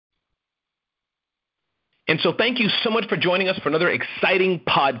And so thank you so much for joining us for another exciting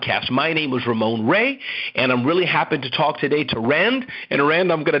podcast. My name is Ramon Ray, and I'm really happy to talk today to Rand. And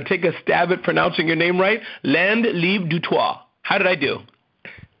Rand, I'm going to take a stab at pronouncing your name right. Rand Levi-Dutoit. How did I do?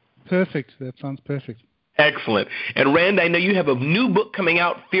 Perfect. That sounds perfect. Excellent. And Rand, I know you have a new book coming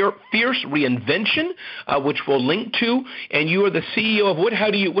out, Fierce Reinvention, which we'll link to. And you are the CEO of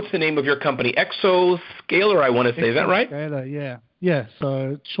what's the name of your company? Exoscalar, I want to say. Is that right? Exoscalar, yeah. Yeah,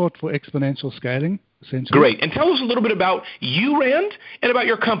 so short for exponential scaling, essentially. Great. And tell us a little bit about you, Rand, and about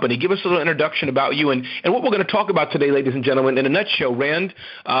your company. Give us a little introduction about you and what we're going to talk about today, ladies and gentlemen. In a nutshell, Rand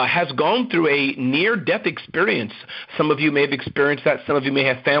has gone through a near-death experience. Some of you may have experienced that. Some of you may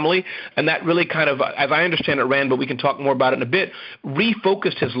have family. And that really kind of, as I understand it, Rand, but we can talk more about it in a bit,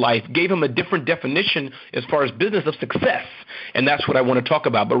 refocused his life, gave him a different definition as far as business of success. And that's what I want to talk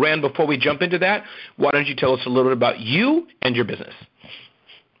about. But Rand, before we jump into that, why don't you tell us a little bit about you and your business?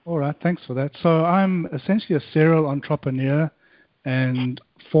 All right, thanks for that. So I'm essentially a serial entrepreneur and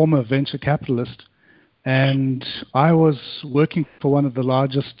former venture capitalist, and I was working for one of the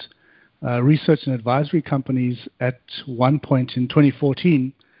largest research and advisory companies at one point in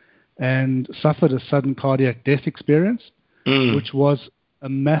 2014 and suffered a sudden cardiac death experience, which was a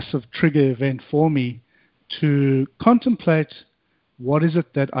massive trigger event for me to contemplate what is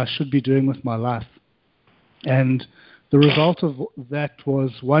it that I should be doing with my life. And the result of that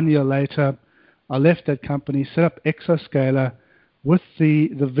was 1 year later, I left that company, set up Exoscalar with the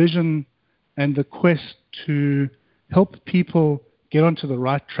vision and the quest to help people get onto the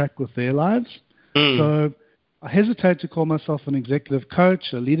right track with their lives. So I hesitate to call myself an executive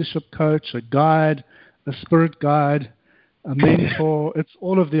coach, a leadership coach, a guide, a spirit guide, a mentor. It's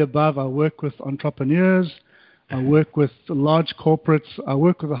all of the above. I work with entrepreneurs. I work with large corporates. I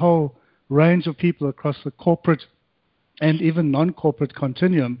work with a whole range of people across the corporate and even non-corporate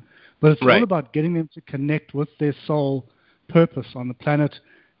continuum, but it's all about getting them to connect with their soul purpose on the planet.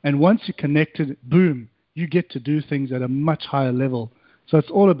 And once you're connected, boom, you get to do things at a much higher level. So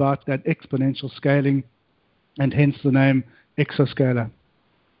it's all about that exponential scaling, and hence the name Exoscalar.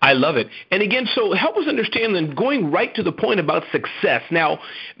 I love it. And again, so help us understand then, going right to the point about success. Now,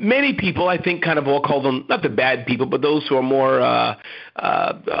 many people, I think, kind of all call them, not the bad people, but those who are more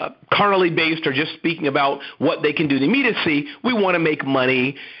carnally based or just speaking about what they can do. The immediacy, we want to make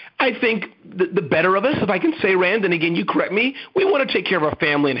money. I think the better of us, if I can say, Rand, and again, you correct me, we want to take care of our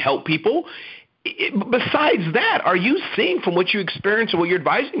family and help people. Besides that, are you seeing from what you experience and what you're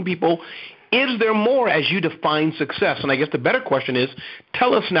advising people, is there more as you define success? And I guess the better question is,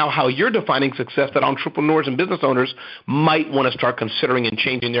 tell us now how you're defining success that entrepreneurs and business owners might want to start considering and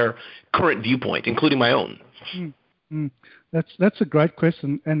changing their current viewpoint, including my own. That's a great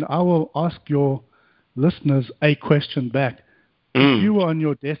question, and I will ask your listeners a question back. If you were on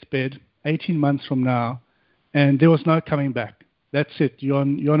your deathbed 18 months from now and there was no coming back, that's it, you're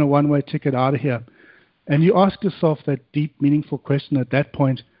on a one-way ticket out of here, and you ask yourself that deep, meaningful question at that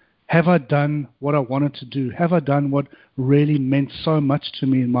point, have I done what I wanted to do? Have I done what really meant so much to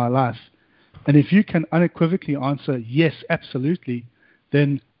me in my life? And if you can unequivocally answer yes, absolutely,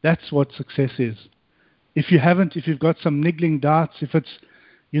 then that's what success is. If you haven't, if you've got some niggling doubts, if it's,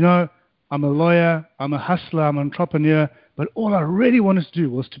 I'm a lawyer, I'm a hustler, I'm an entrepreneur, but all I really wanted to do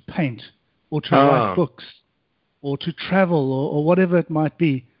was to paint or to write books or to travel or whatever it might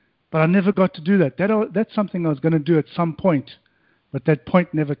be, but I never got to do that. That's something I was going to do at some point, but that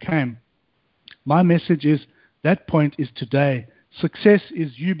point never came. My message is that point is today. Success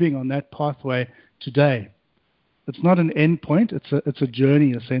is you being on that pathway today. It's not an end point. It's a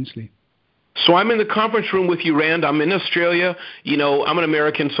journey, essentially. So I'm in the conference room with you, Rand. I'm in Australia. I'm an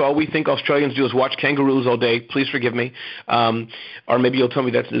American, so all we think Australians do is watch kangaroos all day. Please forgive me. Or maybe you'll tell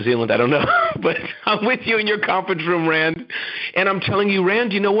me that's New Zealand. I don't know. But I'm with you in your conference room, Rand. And I'm telling you,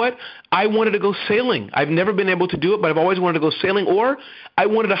 Rand, you know what? I wanted to go sailing. I've never been able to do it, but I've always wanted to go sailing. Or I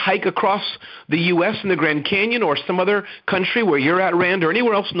wanted to hike across the U.S. in the Grand Canyon or some other country where you're at, Rand, or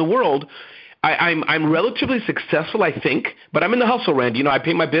anywhere else in the world. I'm relatively successful, I think, but I'm in the hustle, Rand. I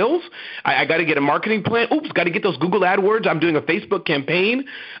pay my bills. I got to get a marketing plan. Got to get those Google AdWords. I'm doing a Facebook campaign.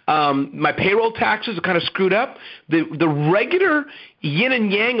 My payroll taxes are kind of screwed up. The regular yin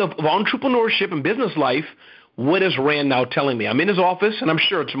and yang of entrepreneurship and business life. What is Rand now telling me? I'm in his office, and I'm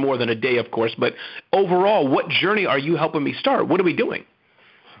sure it's more than a day, of course, but overall, what journey are you helping me start? What are we doing?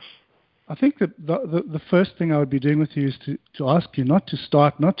 I think that the first thing I would be doing with you is to ask you not to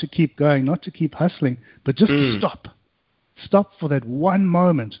start, not to keep going, not to keep hustling, but just to stop. Stop for that one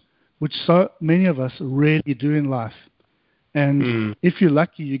moment, which so many of us rarely do in life. And if you're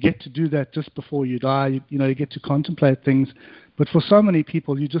lucky, you get to do that just before you die. You get to contemplate things. But for so many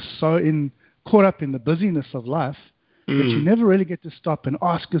people, you're just so in caught up in the busyness of life that you never really get to stop and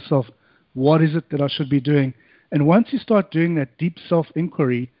ask yourself, what is it that I should be doing? And once you start doing that deep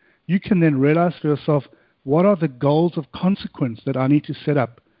self-inquiry, you can then realize for yourself, what are the goals of consequence that I need to set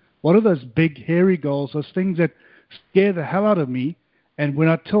up? What are those big, hairy goals, those things that scare the hell out of me? And when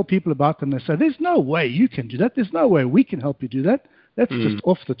I tell people about them, they say, there's no way you can do that. There's no way we can help you do that. That's just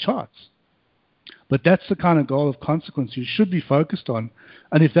off the charts. But that's the kind of goal of consequence you should be focused on.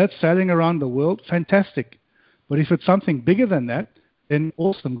 And if that's sailing around the world, fantastic. But if it's something bigger than that, then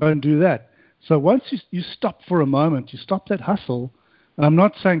awesome, go and do that. So once you stop for a moment, you stop that hustle, and I'm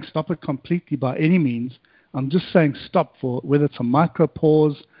not saying stop it completely by any means. I'm just saying stop for whether it's a micro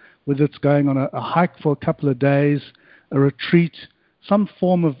pause, whether it's going on a hike for a couple of days, a retreat, some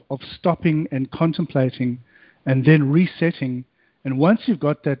form of stopping and contemplating and then resetting. And once you've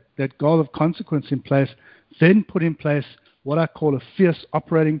got that goal of consequence in place, then put in place what I call a fierce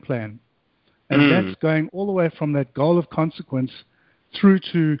operating plan. And that's going all the way from that goal of consequence through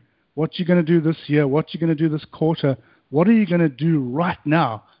to what you're going to do this year, what you're going to do this quarter, what are you going to do right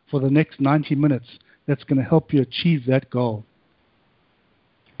now for the next 90 minutes that's going to help you achieve that goal.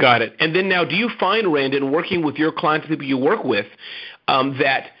 Got it. And then now, do you find, Rand, in working with your clients, people you work with,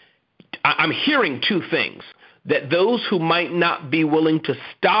 that I'm hearing two things, that those who might not be willing to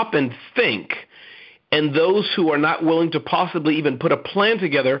stop and think and those who are not willing to possibly even put a plan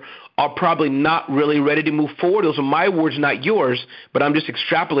together are probably not really ready to move forward? Those are my words, not yours, but I'm just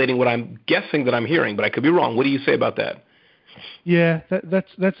extrapolating what I'm guessing that I'm hearing, but I could be wrong. What do you say about that? Yeah,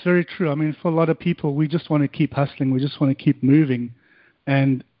 that's very true. I mean, for a lot of people, we just want to keep hustling. We just want to keep moving.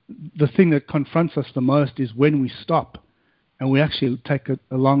 And the thing that confronts us the most is when we stop and we actually take a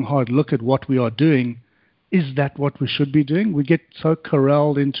long, hard look at what we are doing. Is that what we should be doing? We get so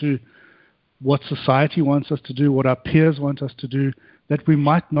corralled into what society wants us to do, what our peers want us to do, that we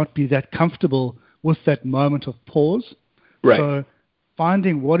might not be that comfortable with that moment of pause. Right. So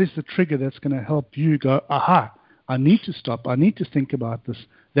finding what is the trigger that's going to help you go, aha, I need to stop. I need to think about this.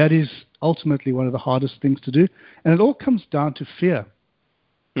 That is ultimately one of the hardest things to do. And it all comes down to fear.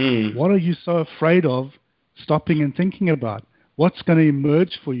 What are you so afraid of stopping and thinking about? What's going to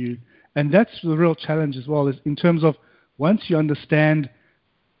emerge for you? And that's the real challenge as well, is in terms of once you understand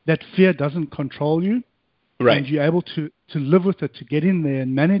that fear doesn't control you, right, and you're able to live with it, to get in there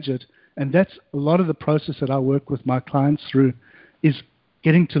and manage it. And that's a lot of the process that I work with my clients through, is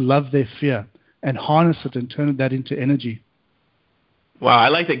getting to love their fear and harness it and turn that into energy. Wow, I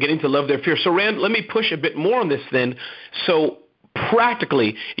like that, getting to love their fear. So, Rand, let me push a bit more on this then. So,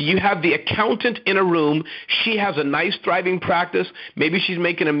 practically, you have the accountant in a room. She has a nice, thriving practice. Maybe she's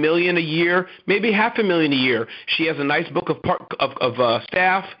making $1 million a year, maybe $500,000 a year. She has a nice book of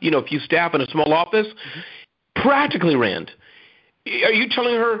staff, a few staff in a small office. Practically, Rand, are you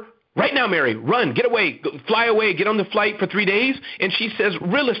telling her, right now, Mary, run, get away, fly away, get on the flight for 3 days? And she says,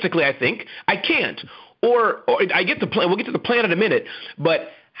 realistically, I think, I can't. Or I get the plan. We'll get to the plan in a minute. But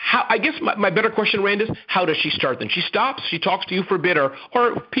I guess my better question, Rand, is how does she start then? She stops, she talks to you for a bit, or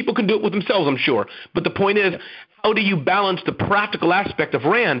people can do it with themselves, I'm sure. But the point is, how do you balance the practical aspect of,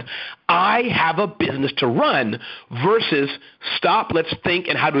 Rand, I have a business to run, versus stop, let's think,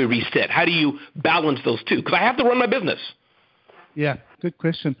 and how do we reset? How do you balance those two? Because I have to run my business. Yeah, good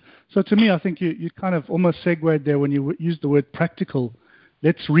question. So to me, I think you kind of almost segued there when you used the word practical.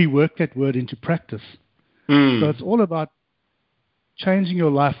 Let's rework that word into practice. So it's all about changing your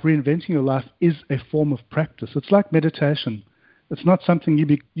life, reinventing your life is a form of practice. It's like meditation. It's not something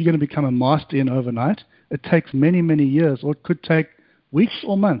you're going to become a master in overnight. It takes many, many years, or it could take weeks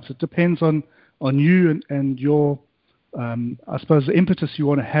or months. It depends on you and your, I suppose, the impetus you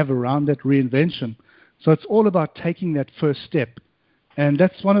want to have around that reinvention. So it's all about taking that first step. And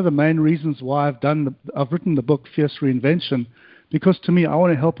that's one of the main reasons why I've written the book, Fierce Reinvention, because to me, I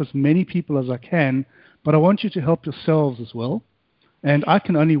want to help as many people as I can, but I want you to help yourselves as well. And I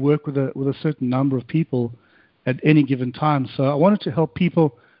can only work with a certain number of people at any given time. So I wanted to help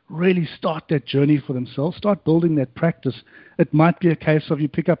people really start that journey for themselves, start building that practice. It might be a case of you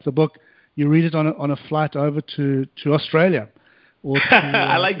pick up the book, you read it on a flight over to Australia, or to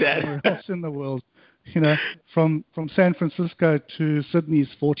I like that. Somewhere else in the world. From San Francisco to Sydney is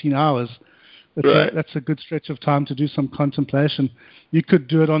 14 hours. That's a good stretch of time to do some contemplation. You could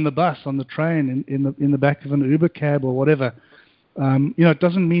do it on the bus, on the train, in the back of an Uber cab or whatever. It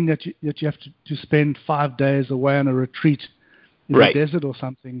doesn't mean that you have to spend 5 days away on a retreat in the desert or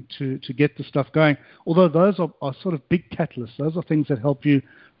something to get the stuff going. Although those are sort of big catalysts. Those are things that help you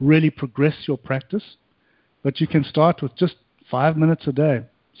really progress your practice. But you can start with just 5 minutes a day.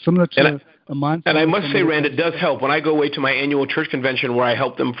 similar to a mindfulness. And I must say, Rand, it does help. When I go away to my annual church convention where I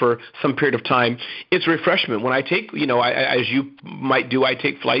help them for some period of time, it's refreshment. When I take, as you might do, I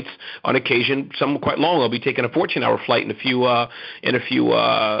take flights on occasion, some quite long. I'll be taking a 14-hour flight in a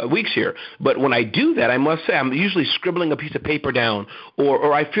few weeks here. But when I do that, I must say I'm usually scribbling a piece of paper down,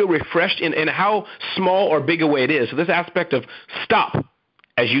 or I feel refreshed in how small or big a way it is. So this aspect of stop,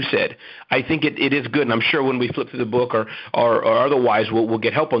 as you said, I think it is good, and I'm sure when we flip through the book or otherwise, we'll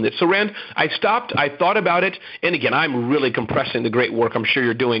get help on this. So, Rand, I stopped, I thought about it, and again, I'm really compressing the great work I'm sure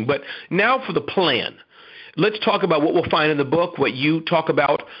you're doing. But now for the plan. Let's talk about what we'll find in the book, what you talk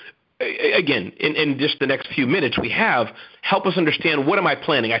about. Again, in just the next few minutes we have, help us understand, what am I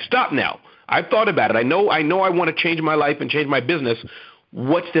planning? I stopped now. I've thought about it. I know I want to change my life and change my business.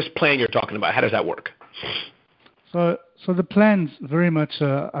 What's this plan you're talking about? How does that work? So the plan's very much,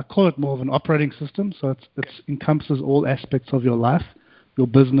 I call it more of an operating system. So it encompasses all aspects of your life, your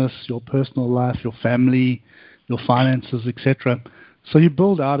business, your personal life, your family, your finances, etc. So you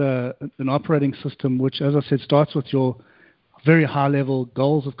build out an operating system which, as I said, starts with your very high-level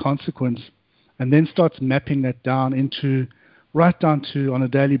goals of consequence and then starts mapping that down right down to, on a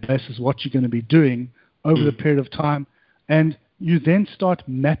daily basis, what you're going to be doing over the period of time. And you then start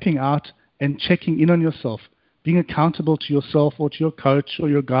mapping out and checking in on yourself, being accountable to yourself or to your coach or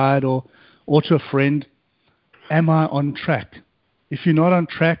your guide or to a friend. Am I on track? If you're not on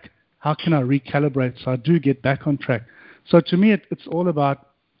track, how can I recalibrate so I do get back on track? So to me, it's all about,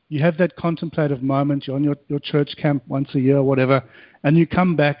 you have that contemplative moment, you're on your church camp once a year or whatever, and you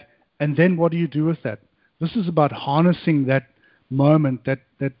come back, and then what do you do with that? This is about harnessing that moment,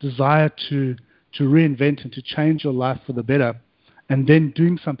 that desire to reinvent and to change your life for the better, and then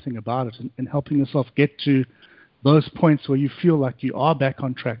doing something about it and helping yourself get to those points where you feel like you are back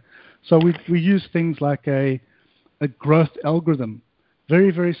on track. So we use things like a growth algorithm.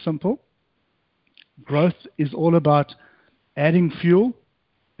 Very, very simple. Growth is all about adding fuel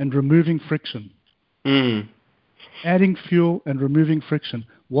and removing friction. Adding fuel and removing friction.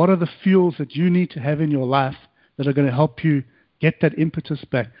 What are the fuels that you need to have in your life that are going to help you get that impetus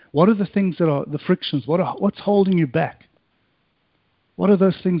back? What are the things that are the frictions? What's holding you back? What are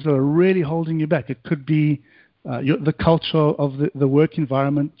those things that are really holding you back? It could be the culture of the work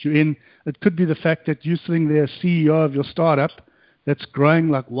environment you're in. It could be the fact that you're sitting there, CEO of your startup that's growing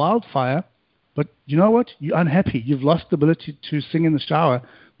like wildfire, but you know what? You're unhappy. You've lost the ability to sing in the shower.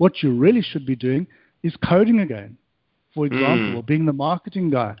 What you really should be doing is coding again, for example, or being the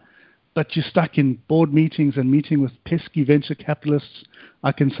marketing guy. But you're stuck in board meetings and meeting with pesky venture capitalists.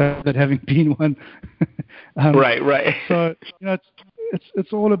 I can say that having been one. Right. So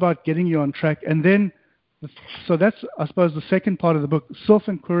it's all about getting you on track. And then, so that's, I suppose, the second part of the book.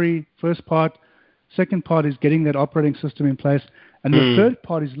 Self-inquiry, first part. Second part is getting that operating system in place. And the third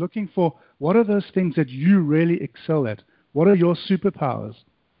part is looking for, what are those things that you really excel at? What are your superpowers?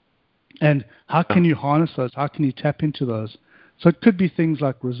 And how can you harness those? How can you tap into those? So it could be things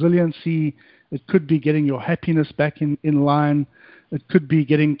like resiliency. It could be getting your happiness back in line. It could be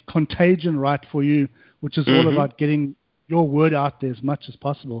getting contagion right for you, which is all about getting your word out there as much as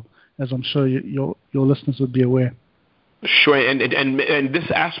possible, as I'm sure your listeners would be aware. Sure, and this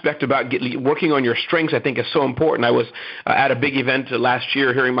aspect about working on your strengths, I think, is so important. I was at a big event last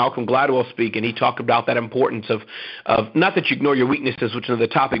year hearing Malcolm Gladwell speak, and he talked about that importance of not that you ignore your weaknesses, which is the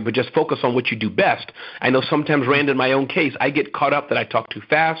topic, but just focus on what you do best. I know sometimes, Rand, in my own case, I get caught up that I talk too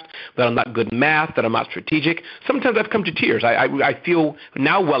fast, that I'm not good in math, that I'm not strategic. Sometimes I've come to tears. I feel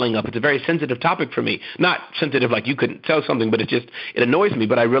now welling up. It's a very sensitive topic for me. Not sensitive like you couldn't tell something, but it annoys me.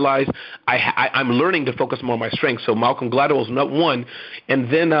 But I realize I'm learning to focus more on my strengths. So Malcolm Gladwell was one,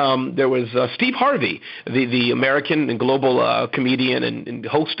 and then there was Steve Harvey, the American and global comedian and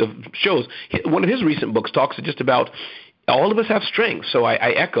host of shows. One of his recent books talks just about all of us have strengths, so I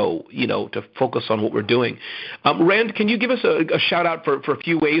echo, to focus on what we're doing. Rand, can you give us a shout-out for a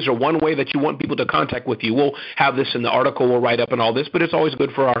few ways or one way that you want people to contact with you? We'll have this in the article we'll write up and all this, but it's always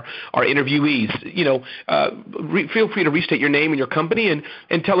good for our interviewees. Feel free to restate your name and your company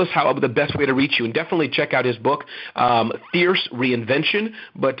and tell us how the best way to reach you. And definitely check out his book, Fierce Reinvention.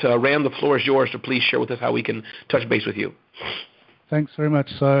 But, Rand, the floor is yours to please share with us how we can touch base with you. Thanks very much.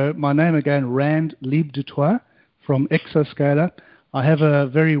 So my name again, Rand Liebdutoit, from Exoscaler. I have a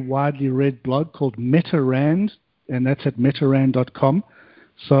very widely read blog called MetaRand, and that's at metarand.com.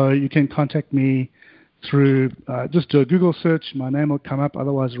 So you can contact me through, just do a Google search. My name will come up.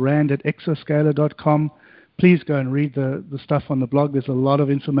 Otherwise, rand@exoscaler.com. Please go and read the stuff on the blog. There's a lot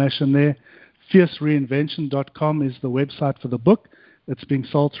of information there. FierceReinvention.com is the website for the book. It's being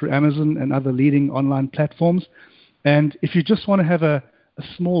sold through Amazon and other leading online platforms. And if you just want to have a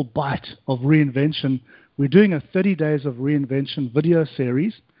a small bite of reinvention. We're doing a 30 days of reinvention video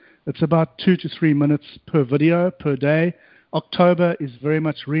series. It's about 2 to 3 minutes per video per day. October is very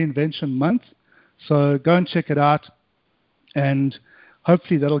much reinvention month, so go and check it out, and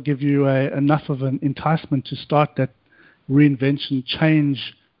hopefully that'll give you enough of an enticement to start that reinvention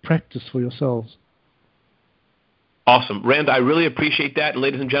change practice for yourselves. Awesome. Rand, I really appreciate that. And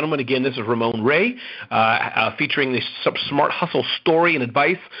ladies and gentlemen, again, this is Ramon Ray featuring the Smart Hustle story and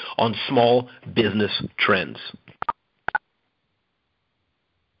advice on small business trends.